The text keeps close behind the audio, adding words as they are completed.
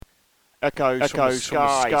Echoes from the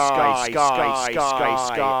sky, echoes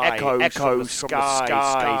from the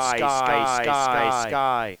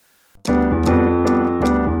sky.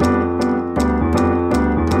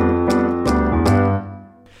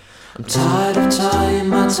 I'm tired of tying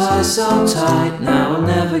my tie so tight, now I'll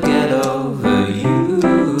never get over you.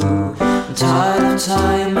 I'm tired of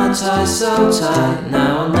tying my tie so tight,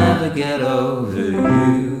 now I'll never get over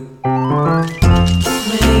you.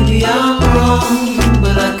 Maybe I'm wrong,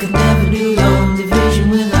 but I could never do long division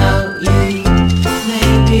without you.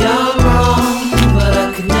 Maybe I'm wrong, but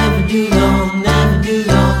I could never do long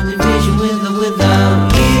division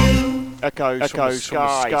without you. Echoes from the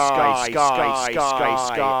sky, echoes from the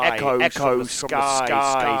sky. Echoes from the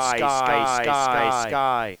sky, echoes from the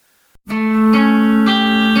sky.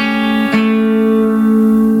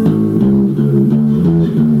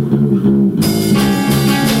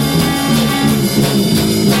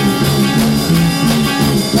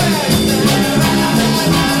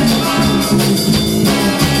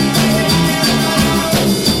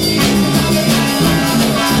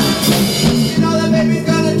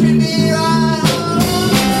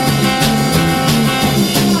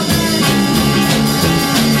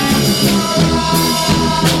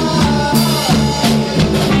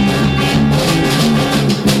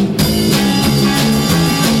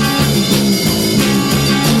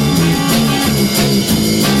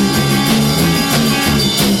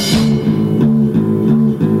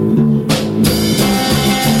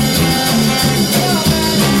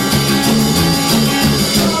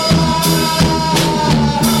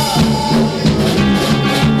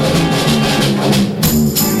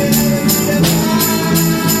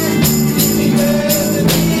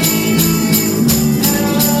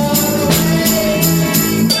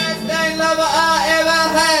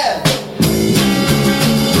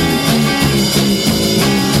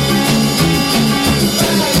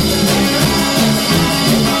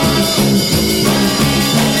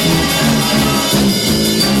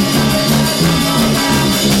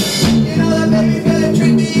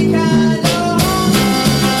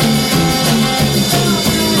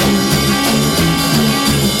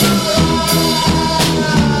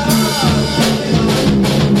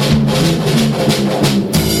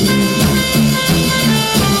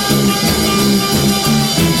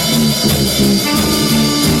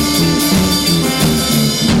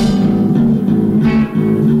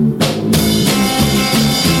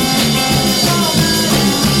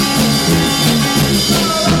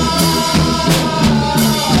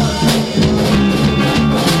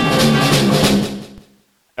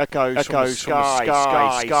 Echoes from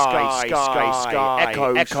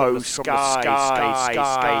the sky, echoes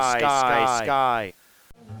from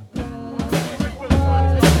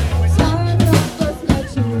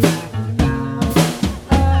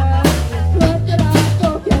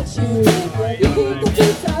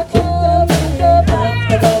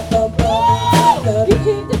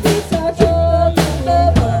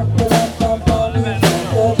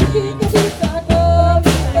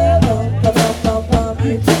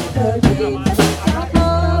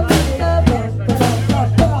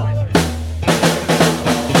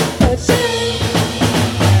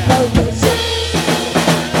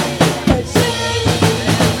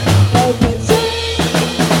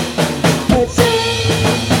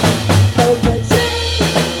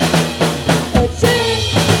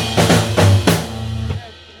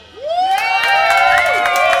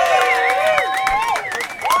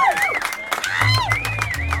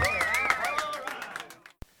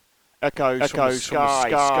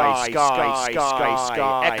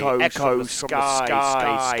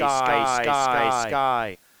the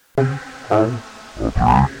sky.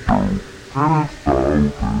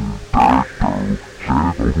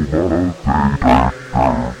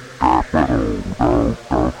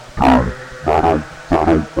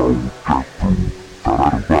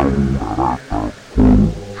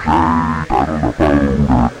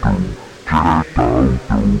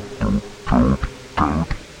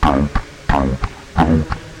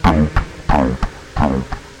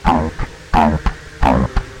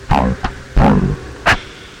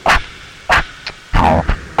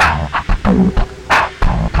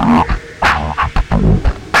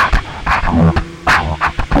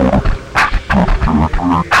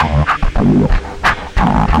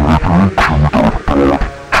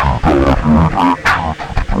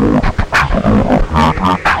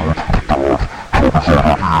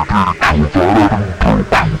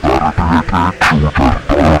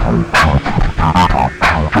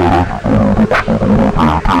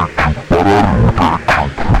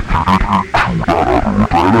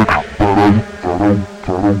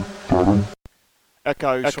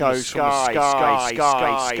 echoes from the sky,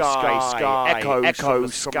 echoes from the sky.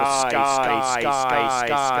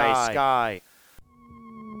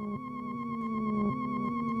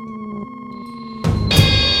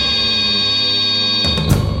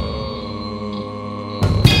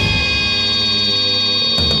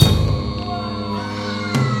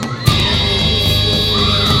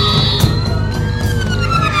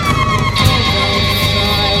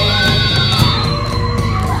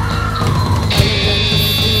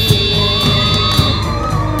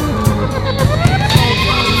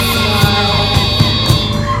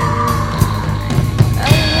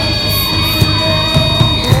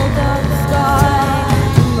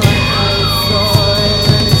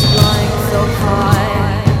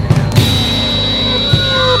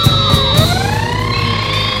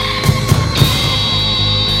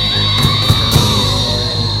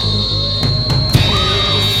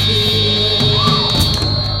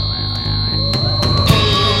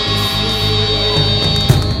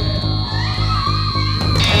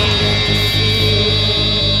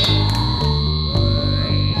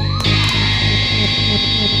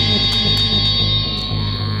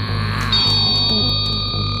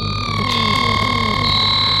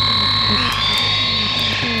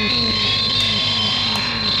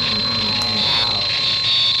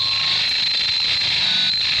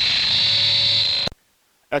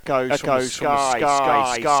 Echoes from the sky,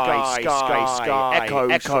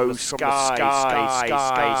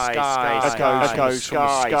 echoes from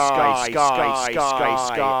the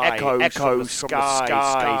sky, echoes from the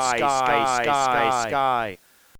sky.